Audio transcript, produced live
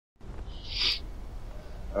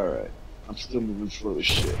Alright. I'm still moving slow as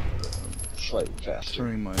shit. Slightly faster.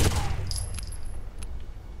 Turning my...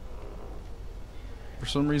 For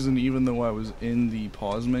some reason, even though I was in the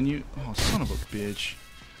pause menu... Oh, son of a bitch.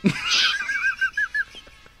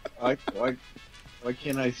 Why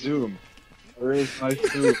can't I zoom? Where is my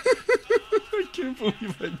zoom? I can't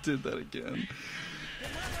believe I did that again.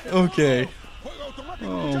 Okay.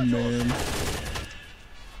 Oh, man.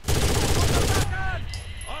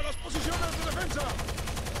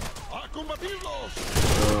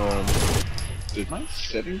 Did my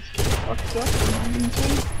settings get fucked up in the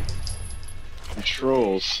meantime?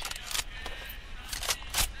 Controls.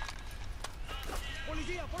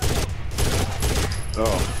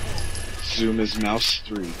 Oh. Zoom is mouse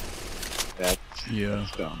 3. That's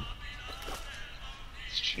dumb.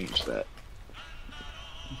 Let's change that.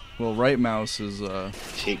 Well, right mouse is,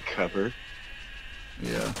 Take cover.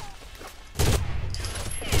 Yeah.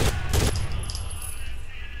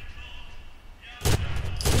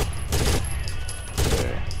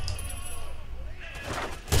 There.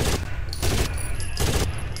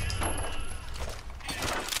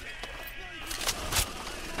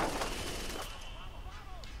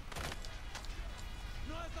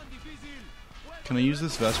 Can I use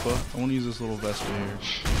this Vespa? I want to use this little Vespa here.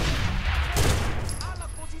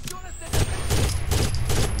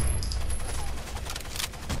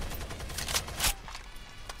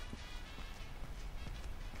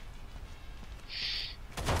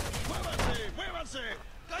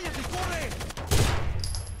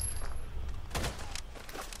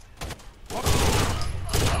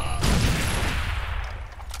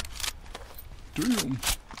 Damn.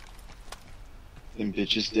 Them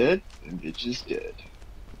bitches dead? Them bitches dead. Let's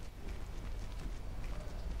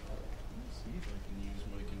see if I can use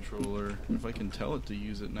my controller. If I can tell it to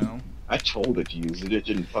use it now. I told it to use it, it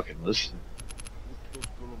didn't fucking listen.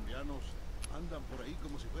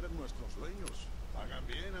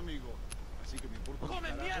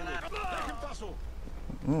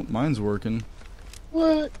 Well, mine's working.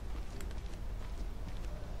 What?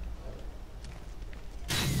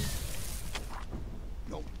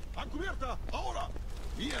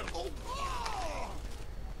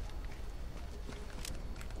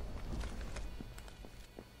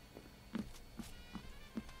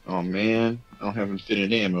 Oh man, I don't have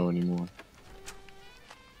infinite ammo anymore.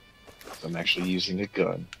 So I'm actually using a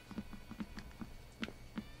gun.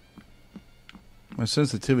 My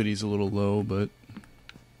sensitivity's a little low, but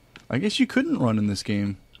I guess you couldn't run in this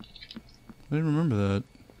game. I didn't remember that.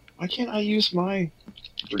 Why can't I use my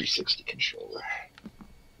 360 controller?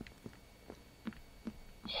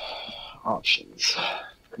 Options.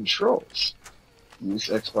 Controls. Use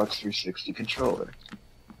Xbox 360 controller.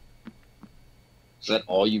 Is that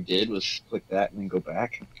all you did was click that and then go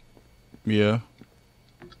back? Yeah.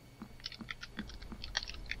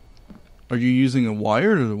 Are you using a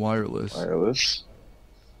wired or the wireless? Wireless.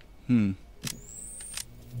 Hmm.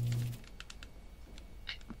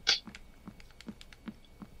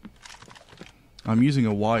 I'm using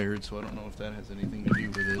a wired, so I don't know if that has anything to do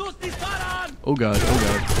with it. Oh god,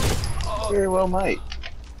 oh god. Very well might.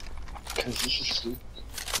 Because this is stupid.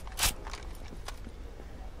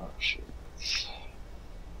 Oh shit.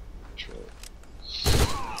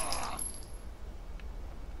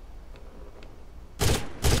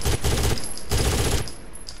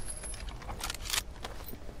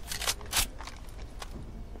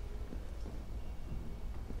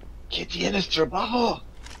 ¿Qué tienes, trabajo?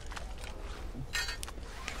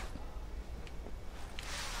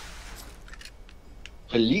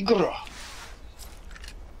 Peligro.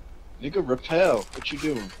 Nigga, repel. What you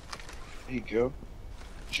doing? There you go.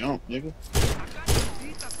 Jump, nigga.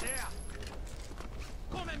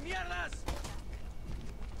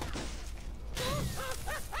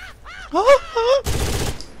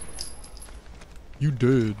 You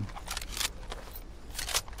dead.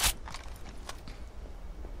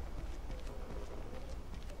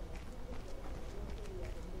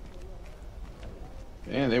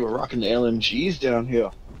 Man, they were rocking the LMGs down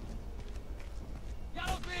here.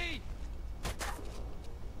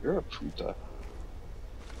 You're a puta.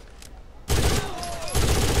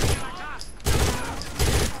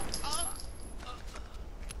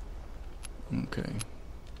 Okay.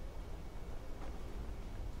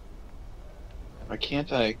 Why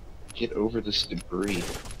can't I get over this debris?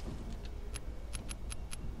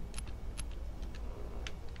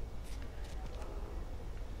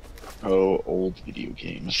 Oh, old video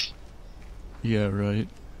games. Yeah, right.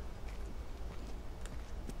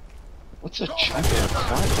 What's a chunk of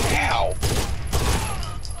cock? Ow!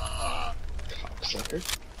 Cocksucker.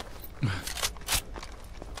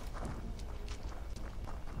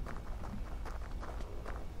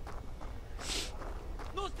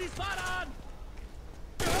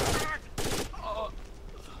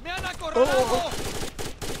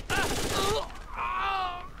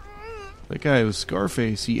 That guy was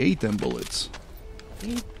Scarface. He ate them bullets.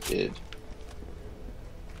 He did.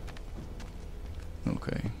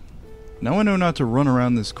 Okay. Now I know not to run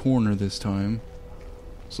around this corner this time,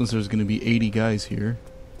 since there's going to be 80 guys here.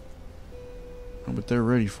 Oh, but they're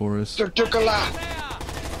ready for us.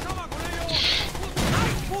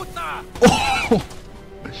 Oh!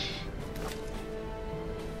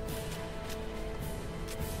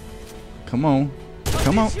 Come on.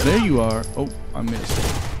 Come on. There you are. Oh, I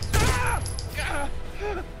missed.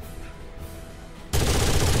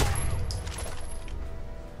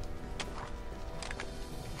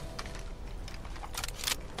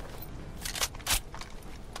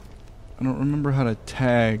 I don't remember how to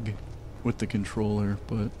tag with the controller,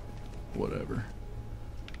 but whatever.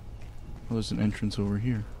 Oh, there's an entrance over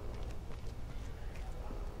here.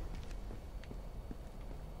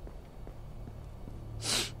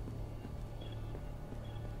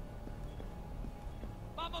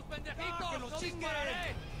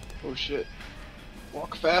 Oh shit.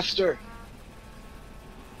 Walk faster.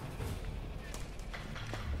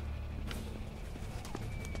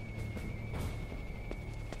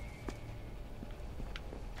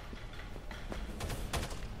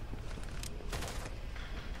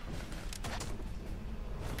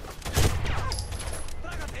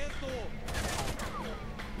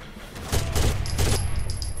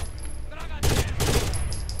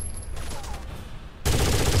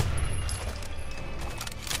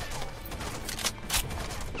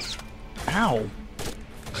 Ow!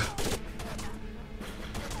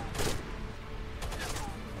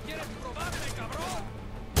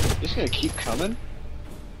 Just gonna keep coming?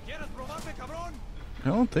 I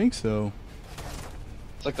don't think so.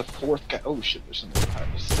 It's like the fourth guy. Oh shit, there's some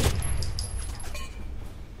pirates.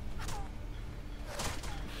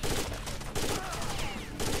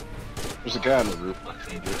 There's a guy on the roof.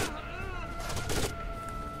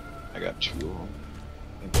 I got two of them.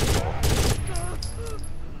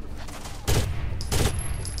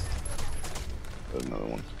 There's another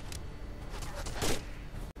one.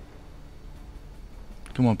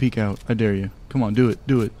 Come on, peek out. I dare you. Come on, do it.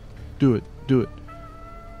 Do it. Do it. Do it.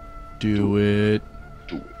 Do it.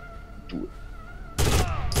 Do it. Do it.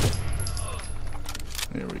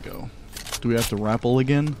 There we go. Do we have to rappel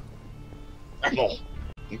again? Apple.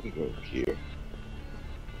 I think we go over here.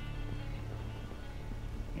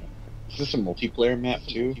 Is this a multiplayer map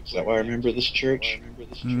too? Is that why I remember this church?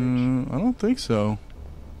 I don't think so.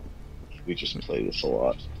 We just play this a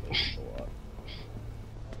lot.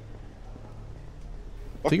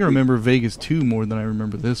 I think I remember Vegas 2 more than I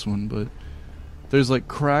remember this one, but there's like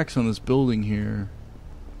cracks on this building here.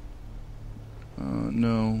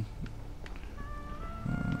 No.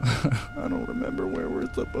 I don't remember where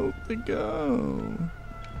we're supposed to go.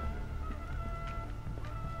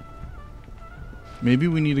 Maybe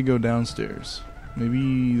we need to go downstairs.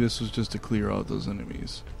 Maybe this was just to clear out those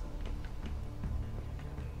enemies.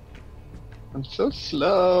 I'm so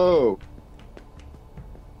slow.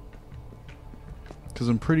 Because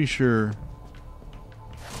I'm pretty sure...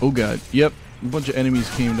 Oh god, yep. A bunch of enemies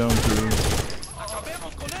came down through.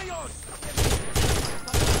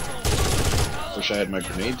 Wish I had my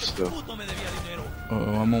grenades still.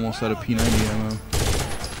 Uh-oh, I'm almost out of P90 ammo.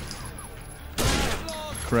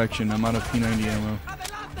 Correction, I'm out of P90 ammo.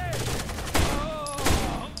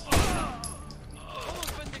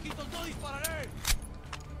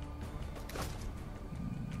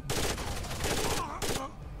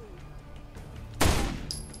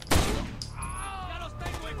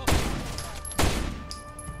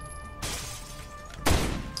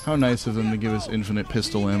 How nice of them to give us infinite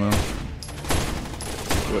pistol ammo.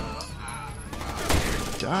 What?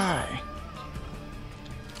 Die!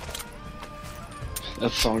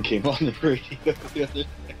 That song came on the radio the other day.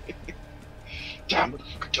 Damn it,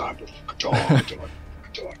 damn it, damn it,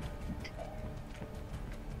 damn it.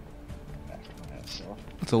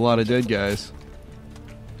 That's a lot of dead guys.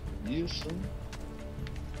 Yes, sir.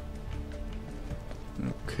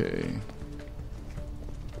 Okay.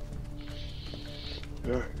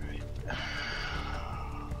 Alright.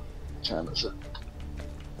 Time is it?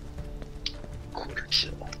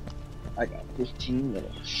 1:45. I got 15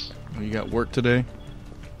 minutes. Oh, you got work today?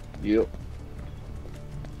 Yep.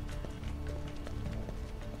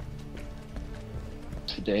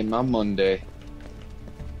 Today my Monday.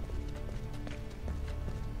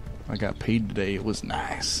 I got paid today. It was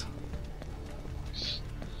nice.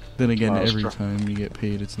 Then again, Tomorrow's every time you get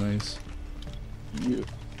paid, it's nice. Yep.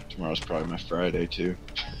 Tomorrow's probably my Friday too.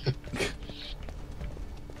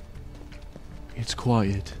 We It's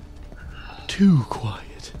quiet. Too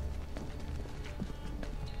quiet.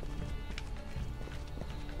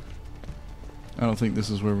 I don't think this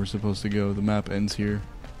is where we're supposed to go. The map ends here.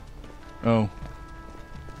 Oh.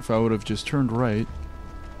 If I would have just turned right.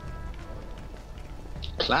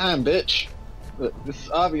 Climb, bitch! Look, this is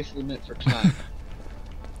obviously meant for climb.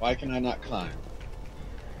 Why can I not climb?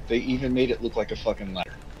 They even made it look like a fucking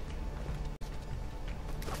ladder.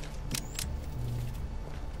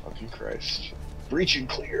 Fucking Christ. Breach and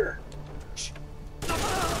clear!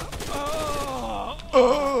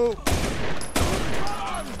 Oh!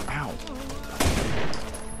 Ow.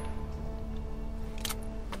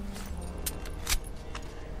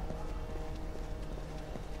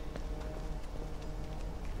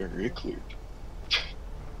 Area cleared.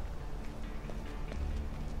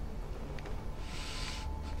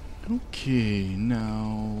 Okay, now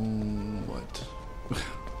what?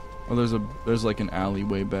 Oh, there's like an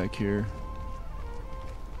alleyway back here.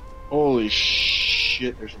 Holy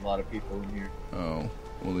shit, there's a lot of people in here. Oh,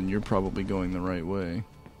 well then you're probably going the right way.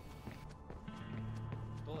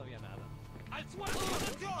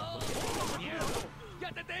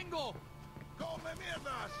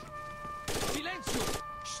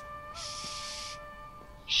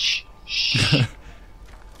 Shh, shh.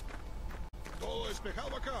 Todo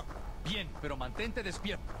despejado acá. Bien, pero mantente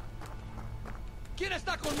despierto. ¿Quién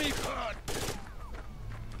está conmigo?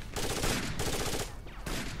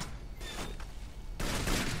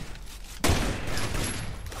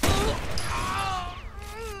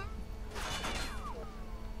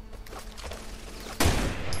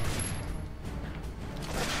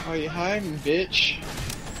 Are you hiding, bitch?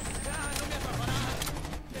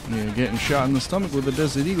 Yeah, getting shot in the stomach with a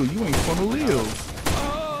Desert Eagle, you ain't gonna live.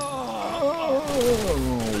 Oh,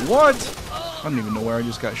 what? I don't even know where I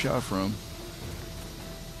just got shot from.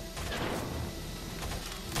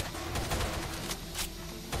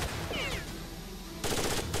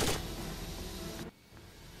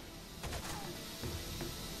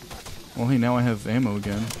 Well, hey, now I have ammo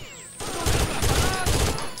again.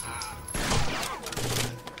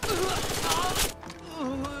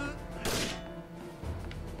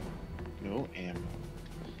 No ammo.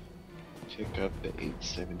 Pick up the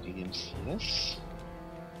 870 MCS.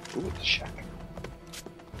 Ooh, it's a shotgun.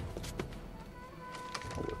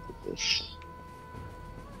 I'll work with this.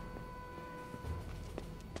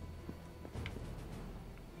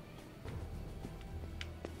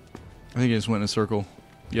 I think I just went in a circle.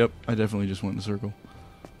 Yep, I definitely just went in a circle.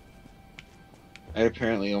 I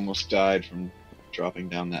apparently almost died from dropping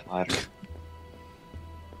down that ladder.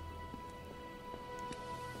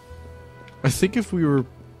 I think if we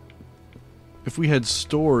had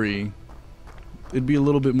story, it'd be a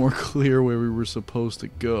little bit more clear where we were supposed to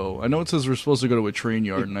go. I know it says we're supposed to go to a train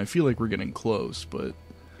yard, and I feel like we're getting close, but...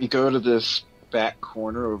 You go to this back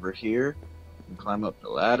corner over here, and climb up the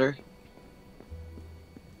ladder.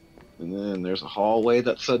 And then there's a hallway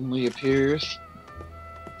that suddenly appears.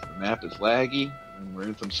 The map is laggy, and we're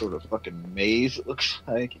in some sort of fucking maze, it looks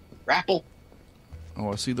like. Grapple!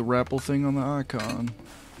 Oh, I see the Rapple thing on the icon.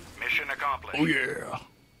 Mission accomplished. Oh, yeah!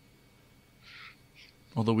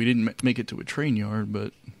 Although we didn't make it to a train yard,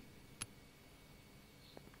 but...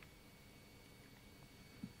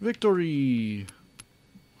 Victory!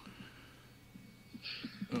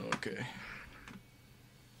 Okay.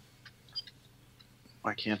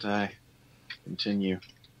 Why can't I continue?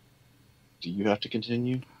 Do you have to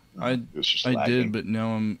continue? I It's just I lagging. did, but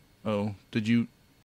now I'm... Oh, did you